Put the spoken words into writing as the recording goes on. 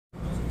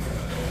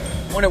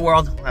Wonder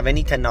World will have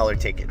any $10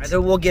 tickets.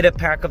 Either we'll get a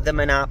pack of them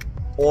in app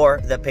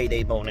or the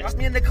Payday Bonus. Drop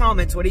me in the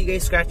comments, what are you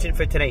guys scratching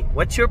for today?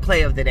 What's your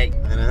play of the day?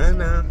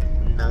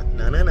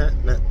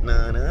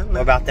 We're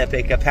about to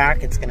pick a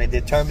pack. It's gonna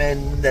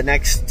determine the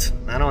next,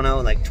 I don't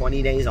know, like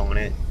 20 days on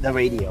it. The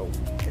radio.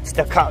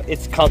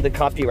 It's called the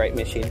copyright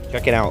machine.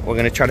 Check it out. We're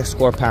gonna try to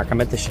score a pack. I'm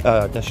at the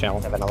Shell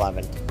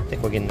 7-Eleven. I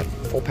think we're getting the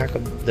full pack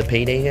of the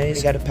Payday, guys.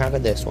 We got a pack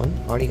of this one.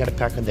 Already got a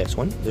pack of this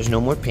one. There's no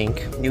more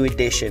pink. New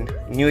addition.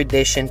 New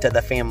addition to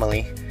the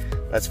family.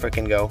 Let's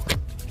freaking go.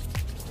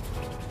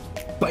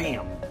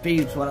 Bam!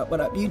 Babes, what up,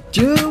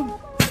 YouTube?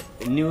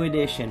 New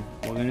addition.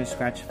 We're gonna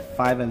scratch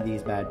 5 of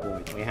these bad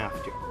boys. We have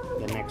to.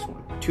 The next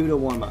one. 2 to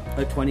warm up.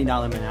 A $20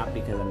 min app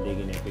because I'm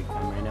digging it big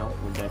time right now.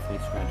 We're definitely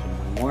scratching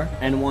one more.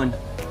 And one.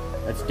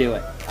 Let's do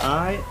it.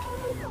 I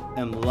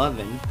am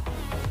loving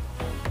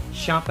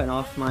shopping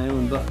off my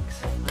own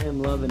books. I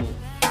am loving it.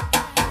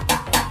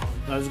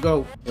 Let's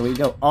go. Here we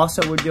go.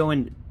 Also, we're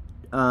doing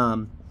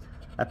a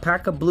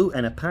pack of blue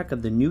and a pack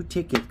of the new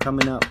ticket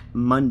coming up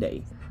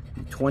Monday.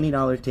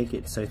 $20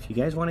 tickets. So if you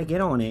guys want to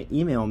get on it,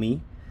 email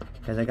me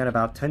because I got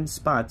about 10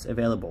 spots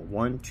available.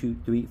 1, 2,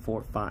 3,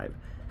 4, 5.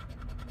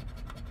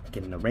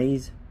 Getting a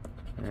raise.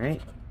 All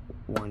right.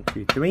 1,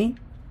 2, 3.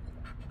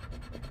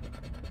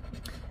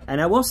 And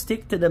I will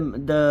stick to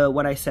the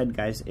what I said,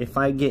 guys. If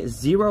I get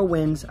 0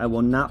 wins, I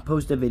will not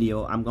post a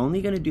video. I'm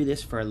only going to do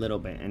this for a little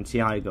bit and see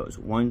how it goes.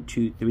 1,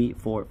 2, 3,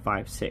 4,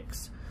 5,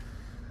 6.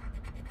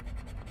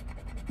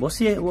 We'll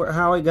see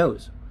how it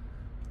goes.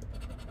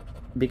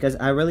 Because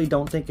I really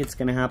don't think it's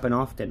going to happen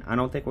often. I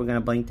don't think we're going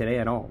to blink today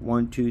at all.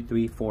 1, 2,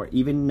 3, 4.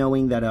 Even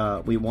knowing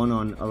that we won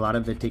on a lot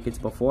of the tickets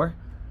before.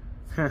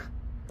 Huh.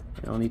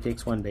 It only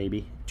takes 1,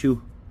 baby.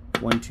 2.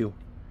 1, 2.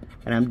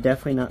 And I'm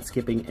definitely not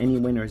skipping any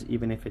winners,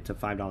 even if it's a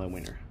 $5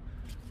 winner.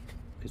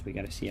 Because we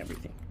got to see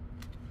everything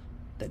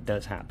that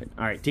does happen.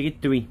 Alright,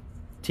 ticket 3.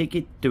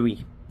 Ticket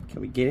 3.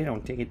 Can we get it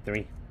on ticket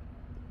 3?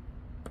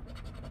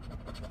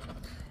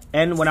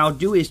 And what I'll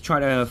do is try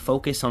to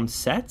focus on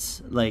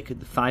sets. Like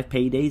the 5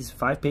 paydays.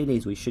 5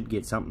 paydays, we should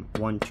get something.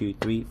 1, 2,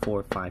 3,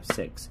 4, 5,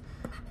 6.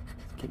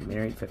 Get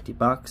married,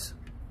 $50.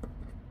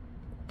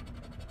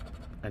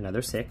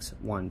 Another 6.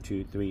 1,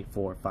 2, 3,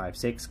 4, 5,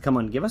 6. Come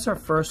on, give us our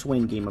first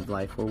win, Game of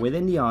Life. We're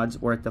within the odds.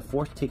 We're at the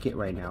 4th ticket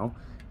right now.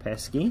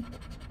 Pesky.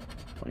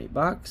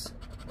 $20.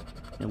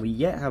 And we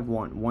yet have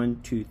 1,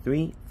 2,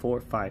 3,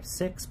 4, 5,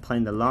 6.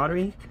 Playing the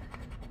lottery.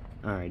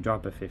 Alright,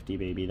 drop a 50,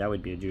 baby. That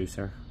would be a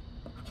juicer.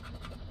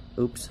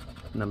 Oops.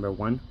 Number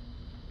 1.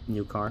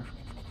 New car.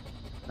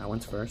 That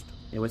one's first.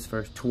 It was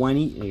first.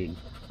 20.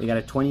 We got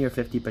a 20 or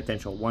 50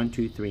 potential. 1,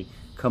 2, 3.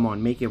 Come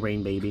on, make it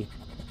rain, baby.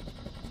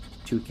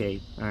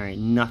 2K. Alright,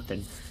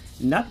 nothing.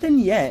 Nothing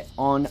yet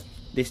on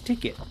this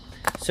ticket.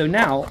 So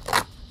now,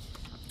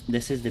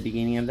 this is the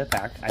beginning of the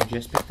pack. I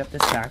just picked up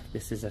this pack.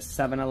 This is a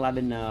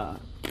 7-Eleven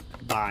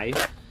buy.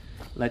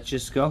 Let's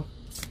just go.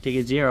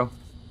 Ticket 0.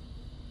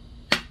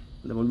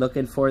 We're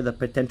looking for the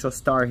potential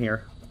star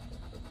here.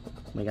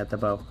 We got the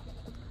bow.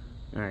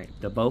 Alright,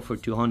 the bow for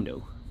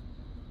 200.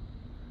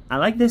 I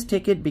like this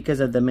ticket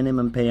because of the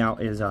minimum payout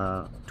is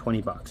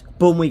 $20.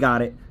 Boom, we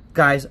got it.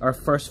 Guys, our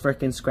first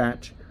freaking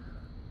scratch.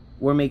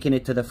 We're making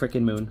it to the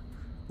freaking moon.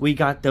 We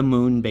got the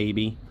moon,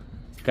 baby.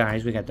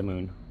 Guys, we got the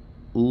moon.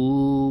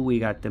 Ooh, we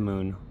got the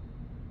moon.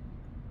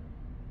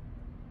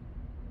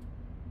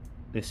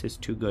 This is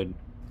too good.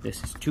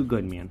 This is too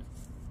good, man.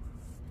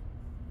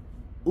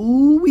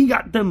 Ooh, we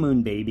got the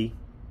moon, baby.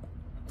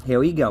 Here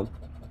we go.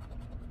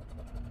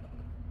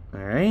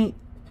 Alright.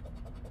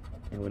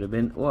 It would have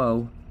been,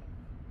 whoa.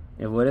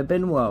 It would have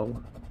been,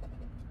 whoa.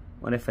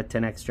 What if a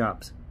 10x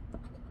drops?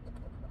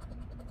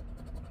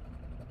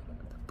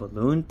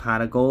 Balloon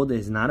pot of gold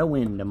is not a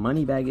win. The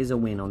money bag is a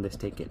win on this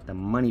ticket. The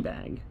money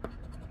bag.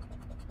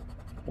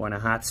 What a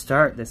hot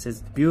start. This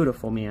is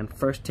beautiful, man.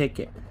 First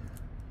ticket.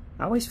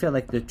 I always feel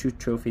like the 2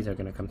 trophies are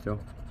going to come through.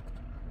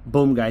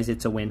 Boom, guys.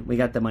 It's a win. We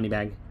got the money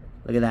bag.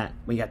 Look at that.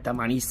 We got the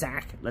money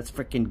sack. Let's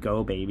freaking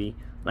go, baby.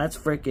 Let's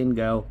freaking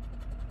go.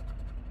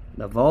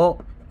 The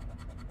vault.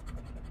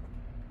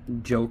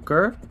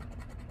 Joker.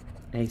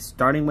 Hey,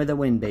 starting with a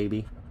win,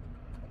 baby.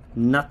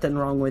 Nothing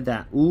wrong with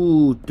that.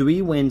 Ooh,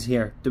 3 wins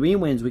here. 3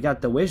 wins. We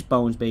got the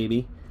wishbones,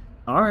 baby.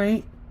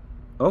 Alright.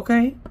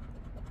 Okay.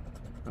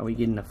 Are we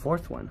getting a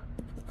 4th one?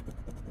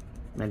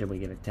 Imagine we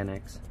get a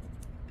 10x.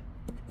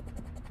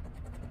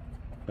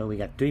 Oh, we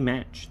got 3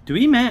 match.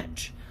 3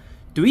 match.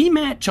 3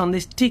 match on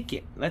this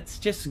ticket. Let's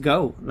just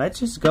go.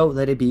 Let's just go.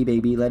 Let it be,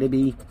 baby. Let it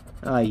be.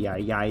 Ay,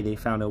 ay, ay. They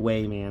found a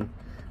way, man.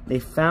 They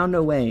found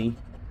a way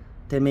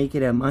to make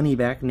it a money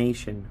back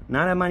nation.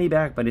 Not a money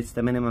back, but it's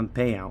the minimum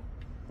payout.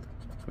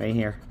 Right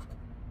here.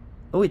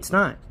 Oh, it's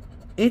not.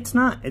 It's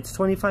not. It's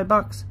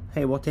 $25.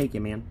 Hey, we'll take it,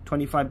 man.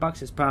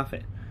 $25 is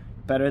profit.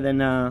 Better than,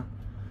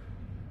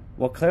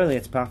 well, clearly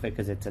it's profit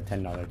because it's a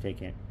 $10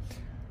 ticket.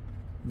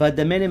 But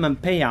the minimum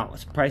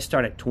payout price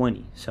start at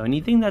 20. So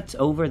anything that's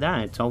over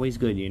that, it's always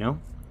good, you know?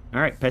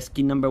 Alright,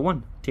 pesky number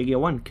 1. Ticket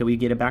 1. Can we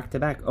get it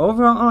back-to-back?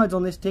 Overall odds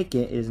on this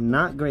ticket is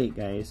not great,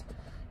 guys.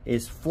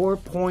 Is 4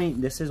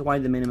 point... This is why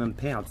the minimum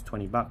payout's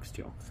 $20,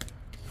 too.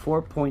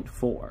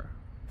 4.4.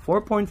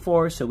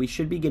 4.4, so we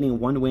should be getting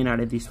 1 win out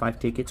of these 5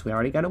 tickets. We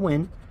already got a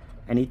win.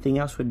 Anything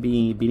else would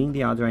be beating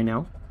the odds right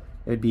now.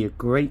 It would be a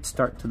great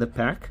start to the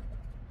pack.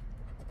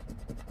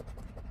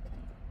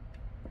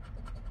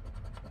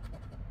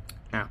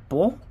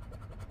 Apple.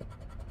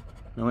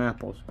 No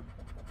apples.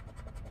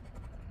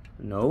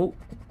 No.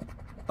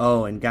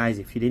 Oh, and guys,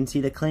 if you didn't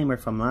see the claimer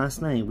from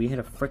last night, we had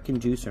a freaking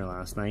juicer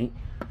last night.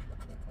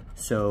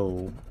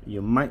 So,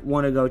 you might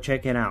want to go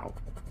check it out.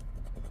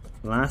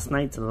 Last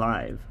night's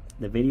live.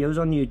 The video's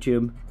on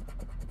YouTube.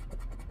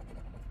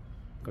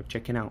 Go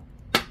check it out.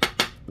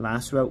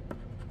 Last rope.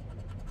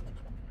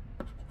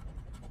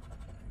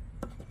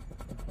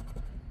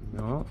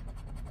 No.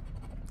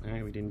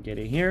 Alright, we didn't get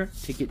it here.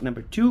 Ticket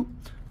number 2.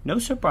 No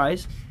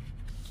surprise.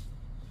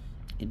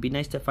 It'd be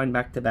nice to find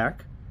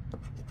back-to-back.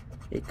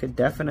 It could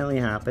definitely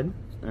happen.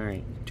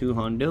 Alright, 2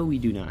 Hondo. We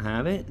do not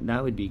have it.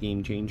 That would be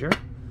game changer.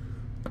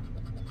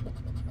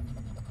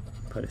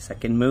 Put a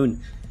second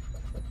moon.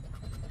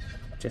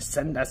 Just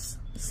send us.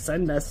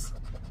 Send us.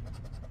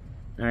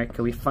 Alright,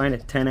 can we find a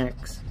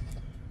 10x?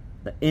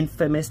 The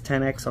infamous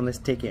 10x on this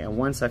ticket. And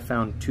once I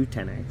found 2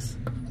 10x.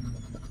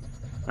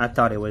 I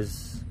thought it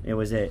was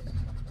it.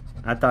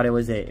 I thought it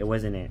was it. It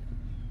wasn't it.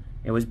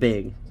 It was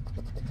big.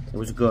 It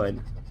was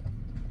good.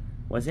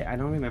 Was it? I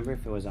don't remember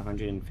if it was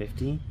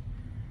 150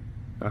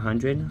 or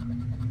 100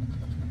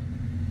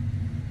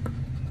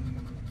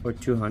 or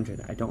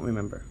 200. I don't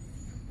remember.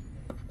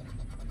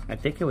 I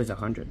think it was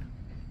 100.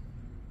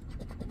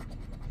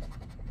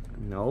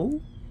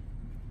 No?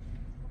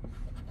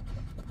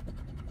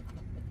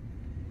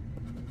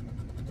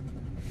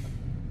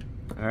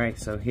 Alright,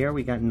 so here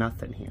we got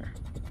nothing here.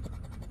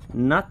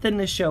 Nothing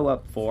to show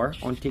up for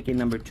on ticket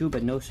number 2,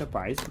 but no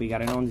surprise. We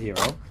got it on 0.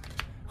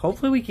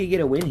 Hopefully we could get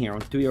a win here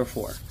on 3 or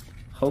 4.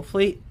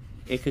 Hopefully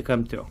it could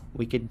come through.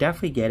 We could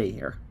definitely get it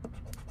here.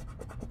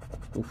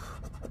 Oof.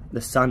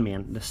 The sun,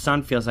 man. The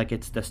sun feels like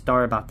it's the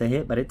star about to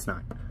hit, but it's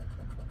not.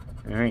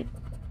 Alright.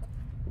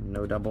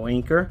 No double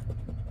anchor.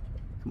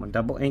 Come on,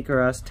 double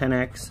anchor us,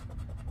 10x.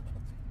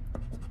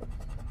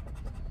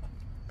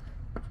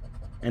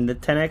 And the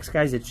 10x,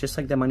 guys, it's just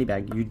like the money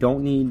bag. You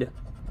don't need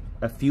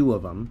a few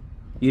of them.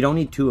 You don't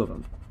need 2 of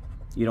them.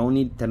 You don't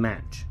need to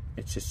match.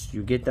 It's just,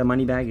 you get the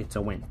money bag, it's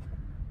a win.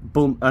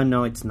 Boom. Oh,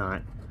 no, it's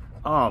not.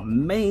 Oh,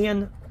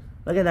 man.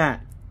 Look at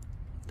that.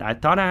 I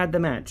thought I had the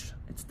match.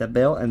 It's the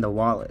bill and the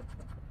wallet.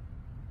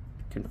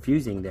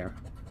 Confusing there.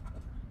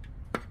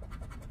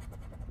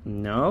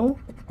 No?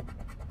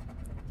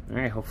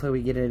 Alright, hopefully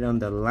we get it on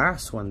the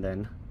last one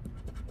then.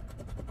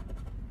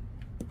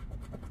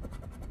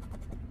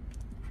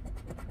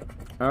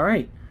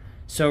 Alright,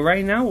 so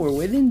right now we're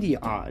within the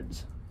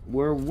odds.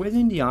 We're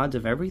within the odds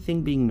of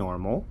everything being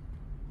normal.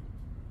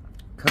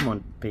 Come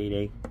on,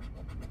 Payday.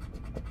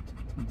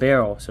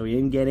 Barrel, so we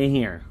didn't get it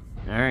here.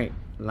 Alright,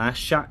 last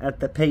shot at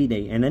the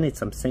Payday. And then it's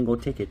some single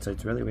tickets, so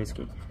it's really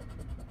risky.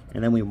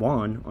 And then we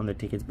won on the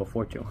tickets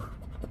before too.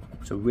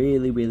 So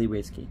really, really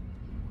risky.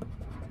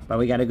 But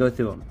we gotta go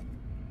through them.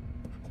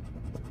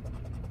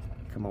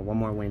 Come on, one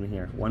more win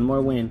here. One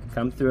more win.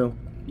 Come through.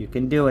 You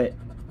can do it.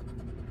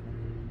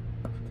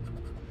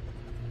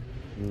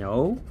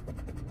 No.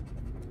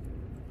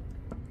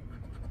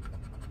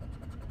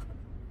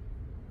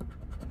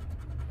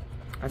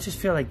 I just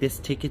feel like this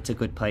ticket's a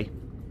good play.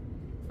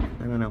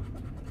 I don't know.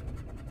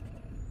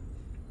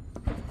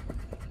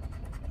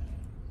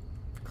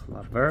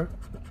 Clever.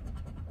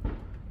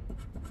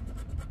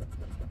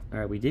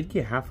 Alright, we did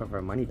get half of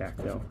our money back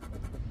though.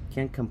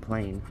 Can't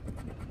complain.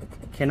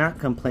 Cannot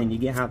complain. You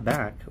get half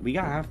back. We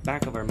got half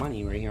back of our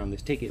money right here on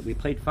this ticket. We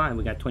played 5.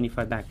 We got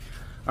 25 back.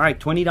 Alright,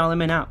 $20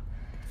 min out.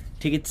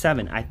 Ticket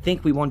 7. I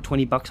think we won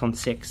 20 bucks on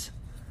 6.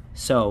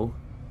 So,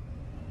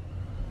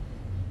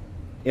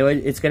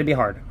 it's going to be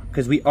hard.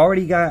 Because we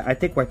already got, I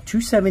think we're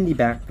 270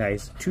 back,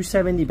 guys.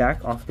 270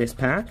 back off this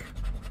pack.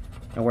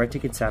 And we're at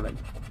ticket 7.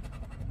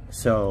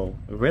 So,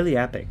 really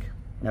epic.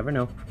 Never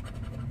know.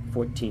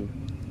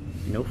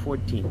 14. No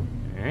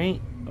 14.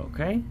 Alright.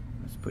 Okay.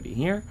 Let's put it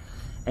here.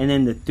 And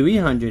then the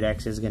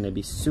 300x is going to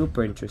be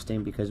super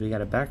interesting because we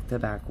got a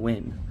back-to-back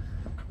win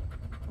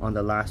on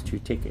the last 2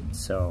 tickets.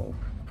 So,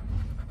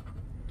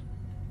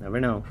 never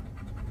know.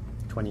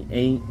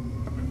 28.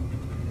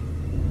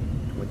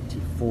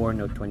 24.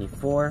 No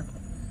 24.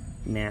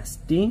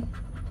 Nasty.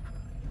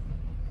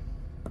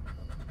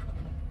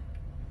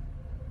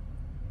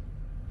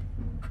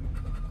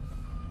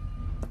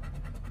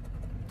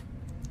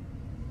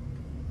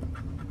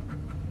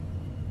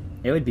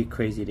 It would be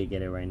crazy to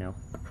get it right now.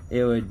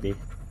 It would be.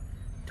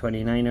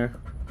 29er.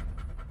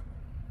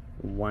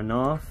 1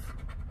 off.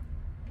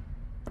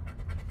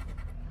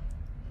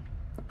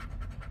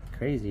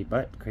 Crazy,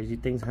 but crazy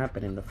things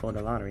happen in the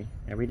Florida lottery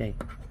every day.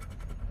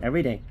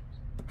 Every day.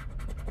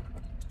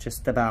 It's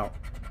just about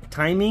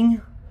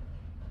timing.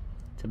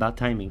 It's about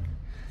timing.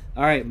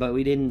 Alright, but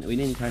we didn't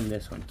time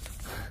this one.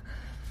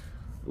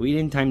 We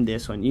didn't time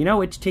this one. You know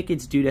which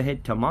ticket's due to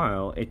hit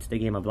tomorrow? It's the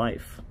Game of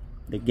Life.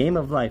 The Game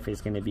of Life is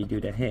going to be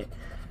due to hit.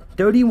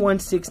 31,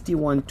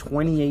 61,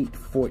 28,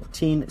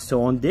 14.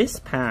 So on this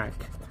pack,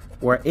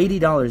 We're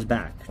 $80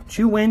 back.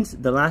 2 wins,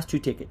 the last 2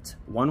 tickets.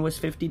 One was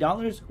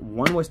 $50,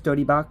 one was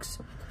 $30.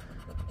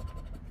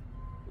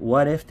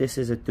 What if this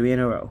is a 3 in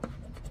a row?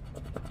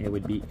 It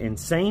would be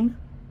insane,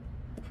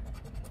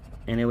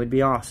 and it would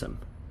be awesome.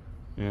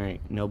 All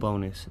right, no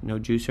bonus, no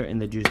juicer in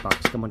the juice box.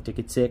 Come on,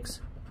 ticket 6.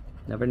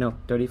 Never know.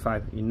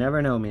 35. You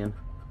never know, man.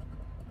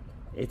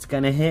 It's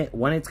gonna hit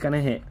when it's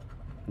gonna hit.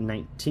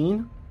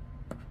 19.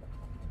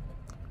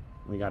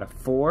 We got a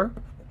 4.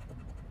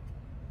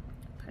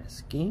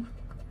 Pesky.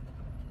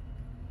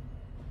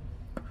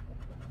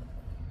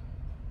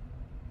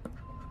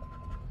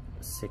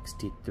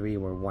 63.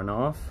 We're 1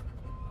 off.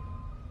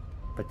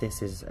 But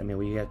this is, I mean,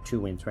 we got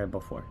 2 wins right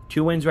before.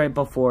 2 wins right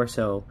before,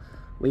 so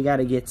we got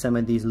to get some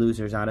of these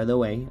losers out of the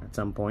way at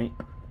some point.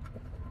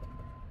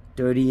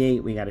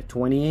 38, we got a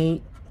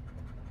 28.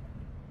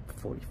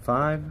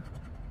 45.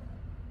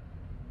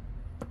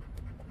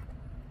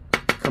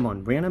 Come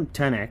on, random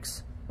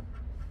 10x.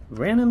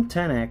 Random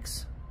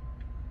 10x.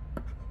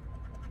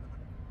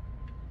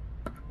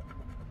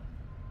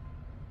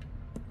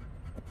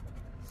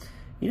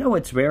 You know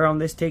what's rare on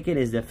this ticket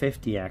is the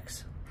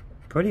 50x.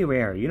 Pretty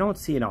rare. You don't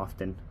see it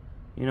often.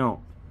 You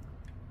know,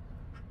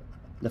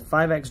 the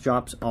 5x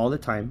drops all the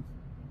time.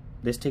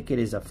 This ticket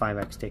is a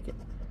 5x ticket.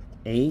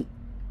 8.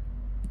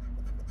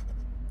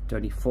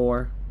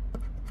 34.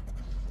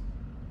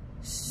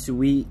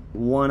 Sweet.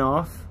 1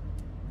 off.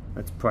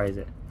 Let's prize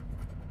it.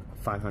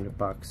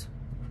 $500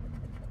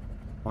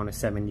 on a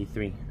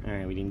 73.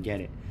 Alright, we didn't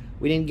get it.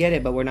 We didn't get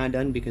it, but we're not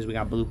done because we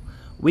got blue.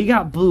 We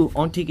got blue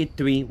on ticket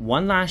 3.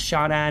 One last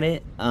shot at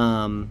it.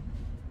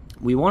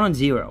 We won on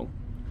 0.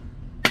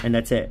 And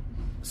that's it.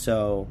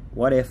 So,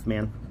 what if,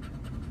 man?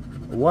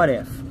 What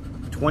if?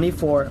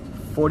 24,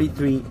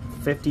 43,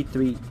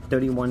 53,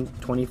 31,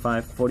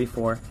 25,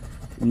 44,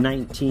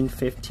 19,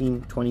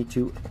 15,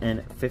 22,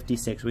 and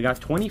 56. We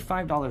got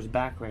 $25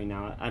 back right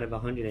now out of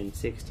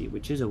 160,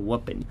 which is a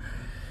whooping.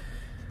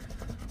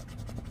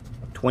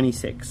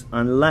 26.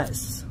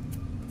 Unless.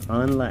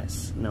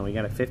 No, we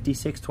got a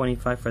 56,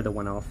 25 for the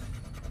 1 off.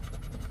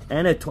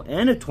 And a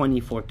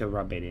 24 to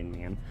rub it in,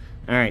 man.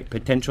 Alright,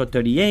 potential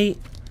 38.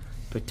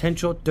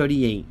 Potential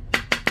 38.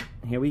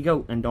 Here we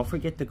go. And don't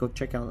forget to go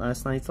check out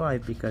last night's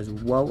live because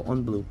whoa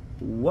on blue.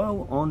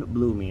 Whoa on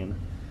blue, man.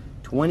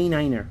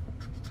 29er.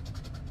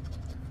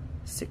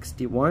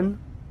 61.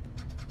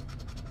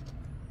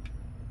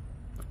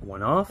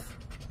 1 off.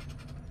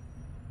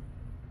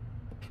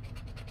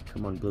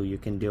 Come on, blue. You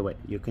can do it.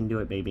 You can do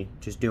it, baby.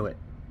 Just do it.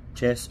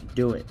 Just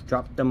do it.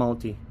 Drop the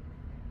multi.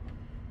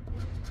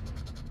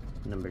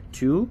 Number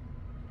 2.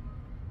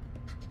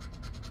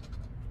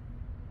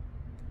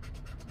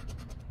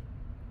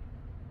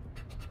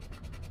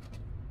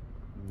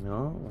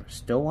 No, we're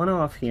still 1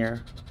 off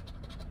here.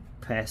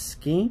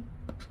 Pesky.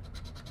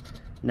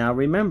 Now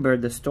remember,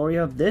 the story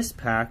of this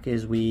pack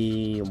is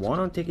we won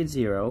on ticket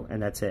 0,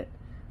 and that's it.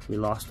 We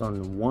lost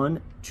on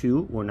 1,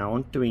 2. We're now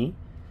on 3.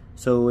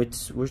 So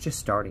we're just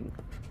starting.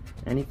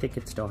 Anything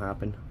could still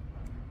happen,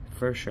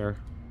 for sure.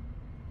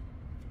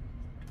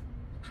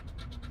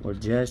 We're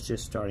just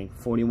starting.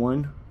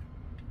 41.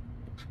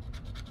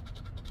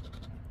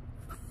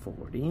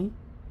 40.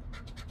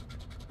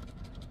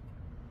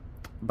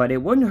 But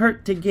it wouldn't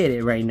hurt to get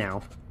it right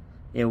now.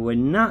 It would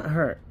not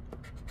hurt.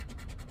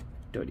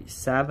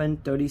 37,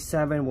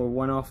 37. We're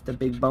 1 off the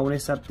big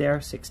bonus up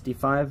there.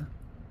 65.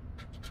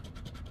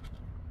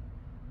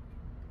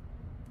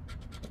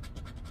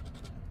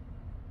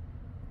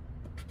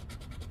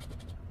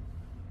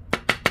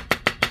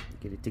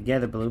 Get it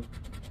together, blue.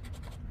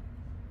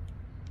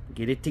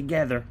 Get it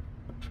together.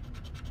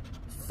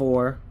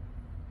 4.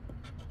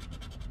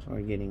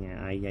 We're getting an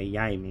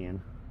ay,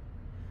 man.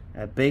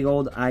 A big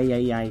old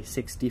ay,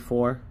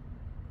 64.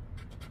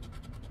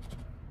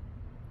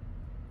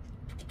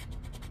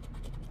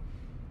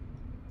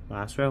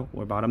 Last row,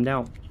 we're bottomed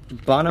out.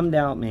 Bottomed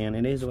out, man.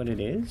 It is what it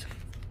is.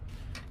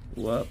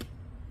 Whoop.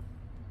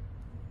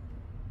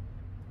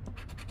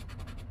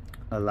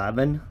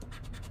 11.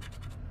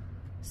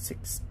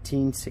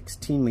 16,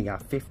 16. We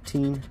got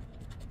 15.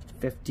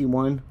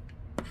 51.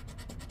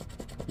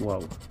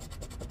 Whoa.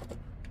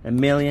 $1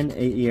 million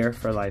a year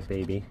for life,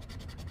 baby.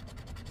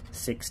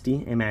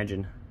 60.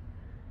 Imagine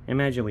we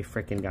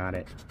freaking got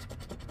it.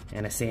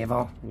 And a save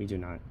all? We do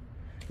not.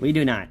 We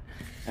do not.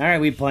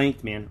 Alright, we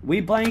blanked, man.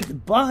 We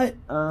blanked, but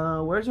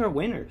where's our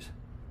winners?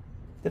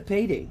 The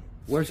payday.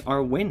 Where's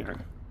our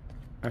winner?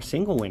 Our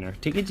single winner.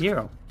 Ticket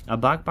 0. A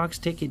black box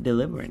ticket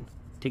delivering.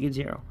 Ticket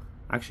 0.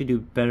 I actually do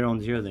better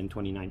on 0 than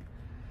 29.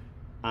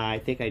 I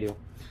think I do.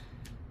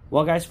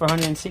 Well, guys, for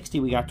 160,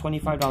 we got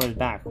 $25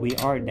 back. We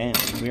are down.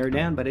 We are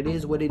down, but it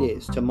is what it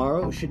is.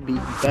 Tomorrow should be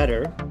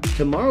better.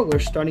 Tomorrow, we're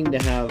starting to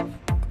have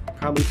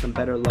probably some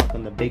better luck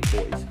on the big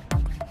boys.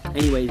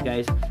 Anyways,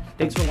 guys,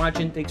 thanks for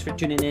watching. Thanks for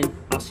tuning in.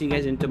 I'll see you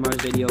guys in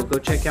tomorrow's video. Go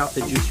check out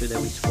the juicer that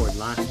we scored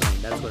last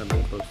night. That's what I'm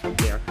going to post up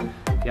there.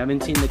 If you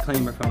haven't seen the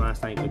claimer from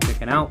last night, go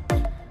check it out.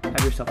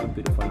 Have yourself a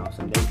beautiful and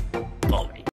awesome day.